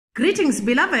Greetings,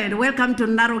 beloved. Welcome to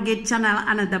Narrow Gate Channel.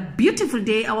 Another beautiful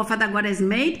day our Father God has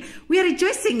made. We are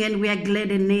rejoicing and we are glad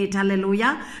in it.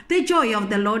 Hallelujah. The joy of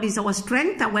the Lord is our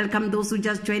strength. I welcome those who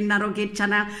just joined Narrow Gate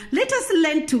Channel. Let us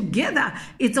learn together.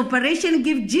 It's Operation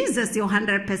Give Jesus Your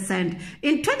 100%.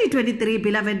 In 2023,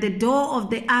 beloved, the door of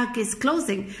the ark is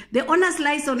closing. The onus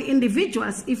lies on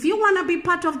individuals. If you want to be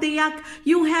part of the ark,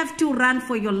 you have to run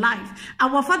for your life.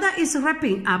 Our Father is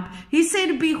wrapping up. He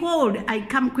said, "Behold, I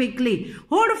come quickly.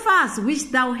 Hold fast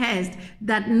which thou hast,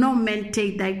 that no man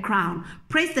take thy crown."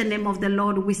 Praise the name of the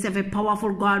Lord. We serve a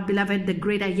powerful God, beloved, the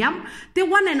great I am, the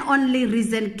one and only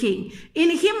risen King. In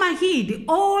him are hid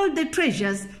all the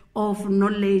treasures of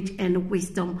knowledge and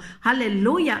wisdom.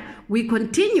 Hallelujah. We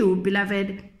continue,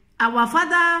 beloved. Our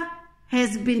Father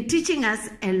has been teaching us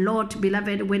a lot,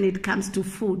 beloved, when it comes to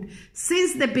food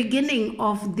since the beginning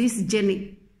of this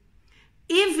journey.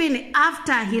 Even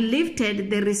after he lifted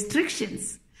the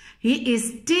restrictions, he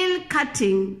is still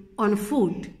cutting on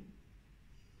food,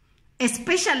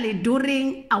 especially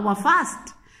during our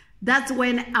fast. That's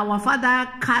when our Father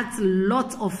cuts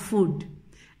lots of food.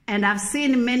 And I've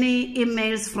seen many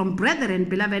emails from brethren,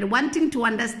 beloved, wanting to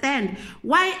understand,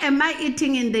 why am I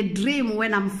eating in the dream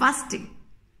when I'm fasting?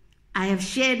 I have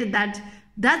shared that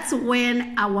that's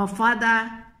when our Father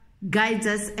guides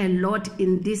us a lot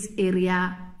in this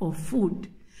area of food.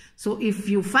 So if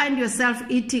you find yourself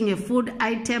eating a food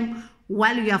item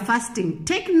while you are fasting,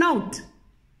 take note.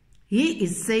 He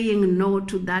is saying no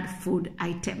to that food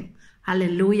item.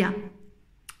 Hallelujah.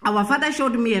 Our Father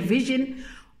showed me a vision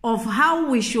of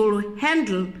how we should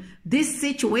handle this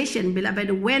situation, beloved,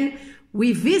 when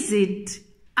we visit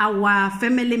our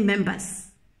family members.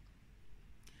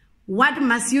 What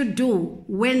must you do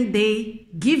when they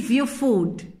give you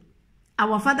food?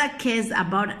 Our Father cares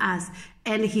about us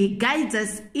and he guides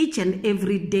us each and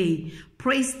every day.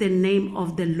 Praise the name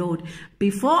of the Lord.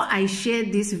 Before I share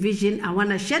this vision, I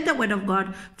want to share the word of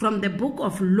God from the book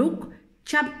of Luke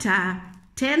chapter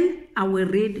 10. I will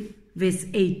read verse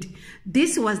 8.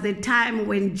 This was the time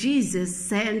when Jesus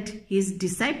sent his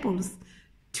disciples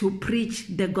to preach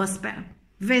the gospel.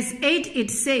 Verse 8,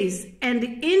 it says, "And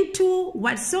into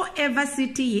whatsoever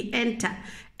city ye enter,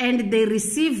 and they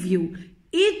receive you,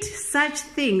 eat such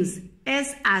things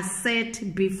as are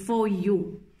set before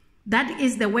you." That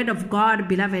is the word of God,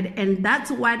 beloved, and that's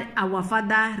what our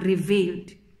Father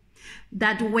revealed.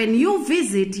 That when you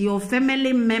visit your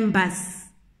family members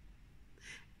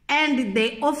and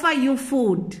they offer you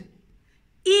food,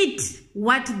 eat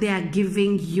what they are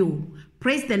giving you.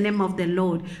 Praise the name of the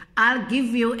Lord. I'll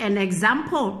give you an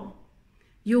example.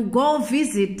 You go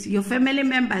visit your family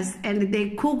members and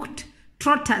they cooked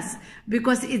trotters,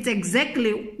 because it's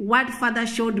exactly what Father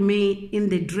showed me in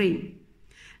the dream.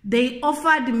 They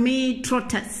offered me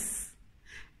trotters,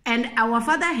 and our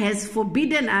Father has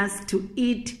forbidden us to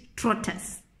eat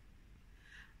trotters.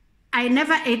 I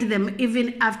never ate them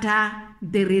even after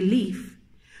the relief.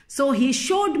 So he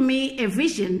showed me a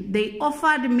vision. They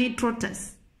offered me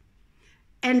trotters.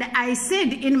 And I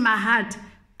said in my heart,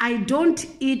 I don't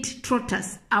eat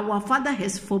trotters. Our Father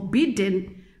has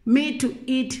forbidden me to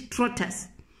eat trotters.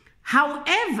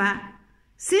 However,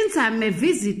 since I'm a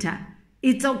visitor,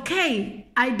 it's okay.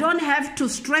 I don't have to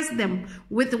stress them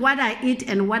with what I eat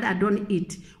and what I don't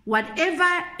eat. Whatever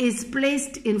is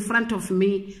placed in front of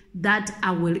me, that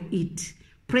I will eat.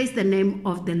 Praise the name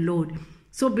of the Lord.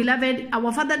 So, beloved,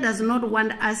 our Father does not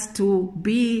want us to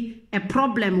be a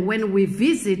problem when we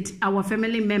visit our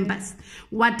family members.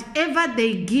 Whatever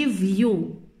they give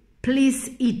you, please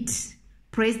eat.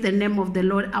 Praise the name of the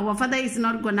Lord. Our Father is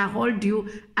not going to hold you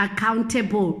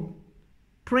accountable.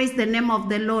 Praise the name of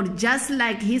the Lord. Just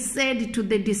like he said to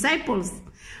the disciples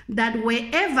that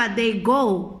wherever they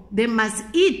go, they must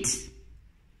eat.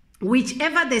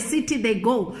 Whichever the city they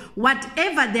go,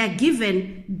 whatever they are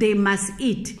given, they must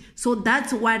eat. So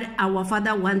that's what our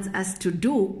Father wants us to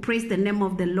do. Praise the name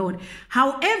of the Lord.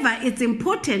 However, it's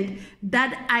important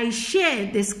that I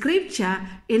share the scripture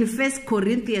in 1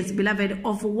 Corinthians, beloved,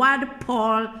 of what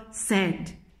Paul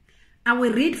said. I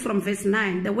will read from verse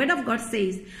 9. The word of God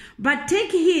says, "But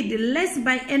take heed lest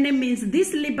by any means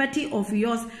this liberty of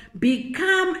yours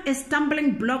become a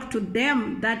stumbling block to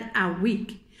them that are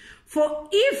weak. For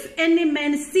if any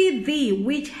man see thee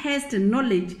which hast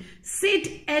knowledge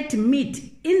sit at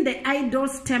meat in the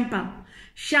idol's temple,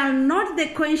 shall not the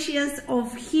conscience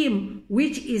of him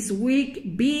which is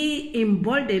weak be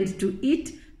emboldened to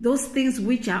eat those things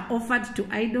which are offered to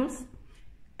idols?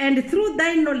 And through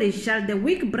thy knowledge shall the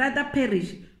weak brother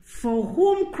perish, for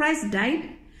whom Christ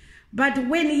died? But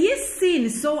when ye sin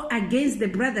so against the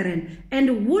brethren,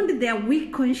 and wound their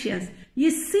weak conscience, ye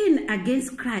sin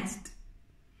against Christ.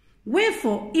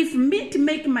 Wherefore, if meat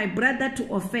make my brother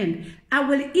to offend, I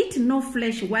will eat no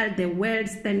flesh while the world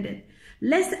standeth,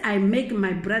 lest I make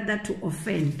my brother to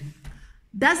offend.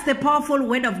 That's the powerful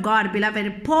word of God,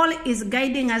 beloved. Paul is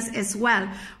guiding us as well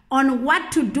on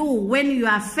what to do when you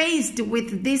are faced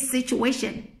with this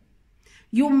situation.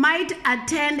 You might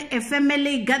attend a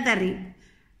family gathering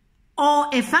or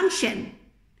a function,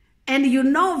 and you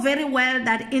know very well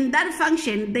that in that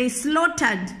function they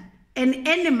slaughtered an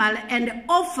animal and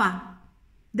offer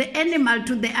the animal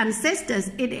to the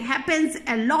ancestors. It happens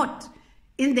a lot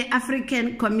in the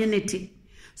African community.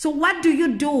 So what do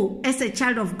you do as a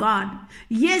child of God?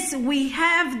 Yes, we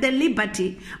have the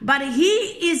liberty, but he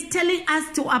is telling us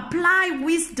to apply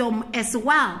wisdom as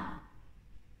well.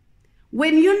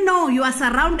 When you know you are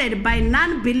surrounded by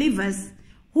non-believers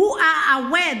who are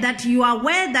aware that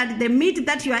the meat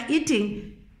that you are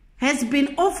eating has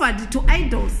been offered to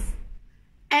idols,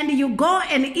 and you go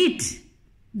and eat,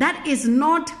 that is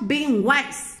not being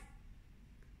wise.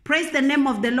 Praise the name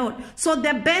of the Lord. So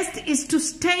the best is to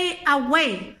stay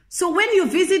away. So when you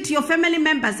visit your family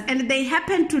members and they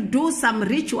happen to do some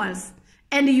rituals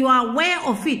and you are aware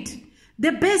of it,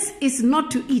 the best is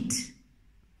not to eat.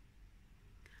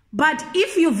 But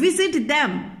if you visit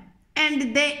them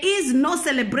and there is no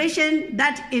celebration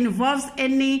that involves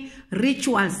any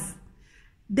rituals,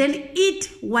 then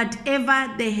eat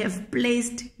whatever they have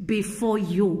placed before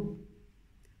you.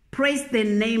 Praise the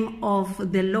name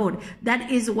of the Lord. That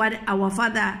is what our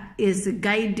Father is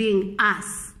guiding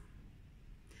us.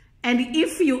 And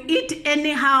if you eat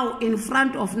anyhow in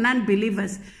front of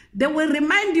non-believers, they will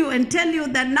remind you and tell you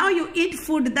that now you eat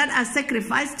food that are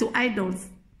sacrificed to idols.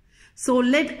 So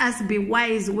let us be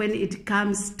wise when it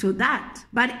comes to that.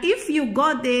 But if you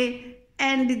go there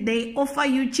and they offer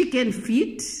you chicken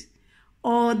feet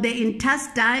or the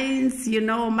intestines,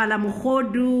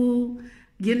 malamuhodu,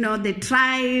 the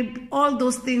tribe, all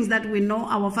those things that we know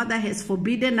our Father has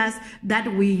forbidden us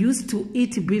that we used to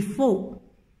eat before,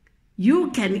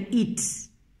 you can eat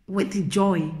with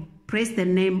joy. Praise the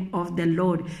name of the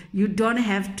Lord. You don't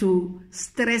have to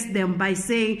stress them by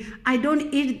saying, I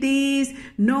don't eat this.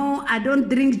 No, I don't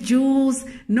drink juice.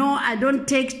 No, I don't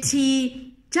take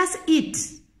tea. Just eat.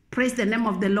 Praise the name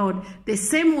of the Lord. The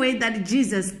same way that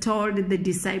Jesus told the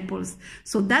disciples.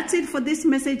 So that's it for this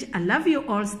message. I love you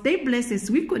all. Stay blessed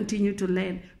as we continue to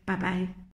learn. Bye-bye.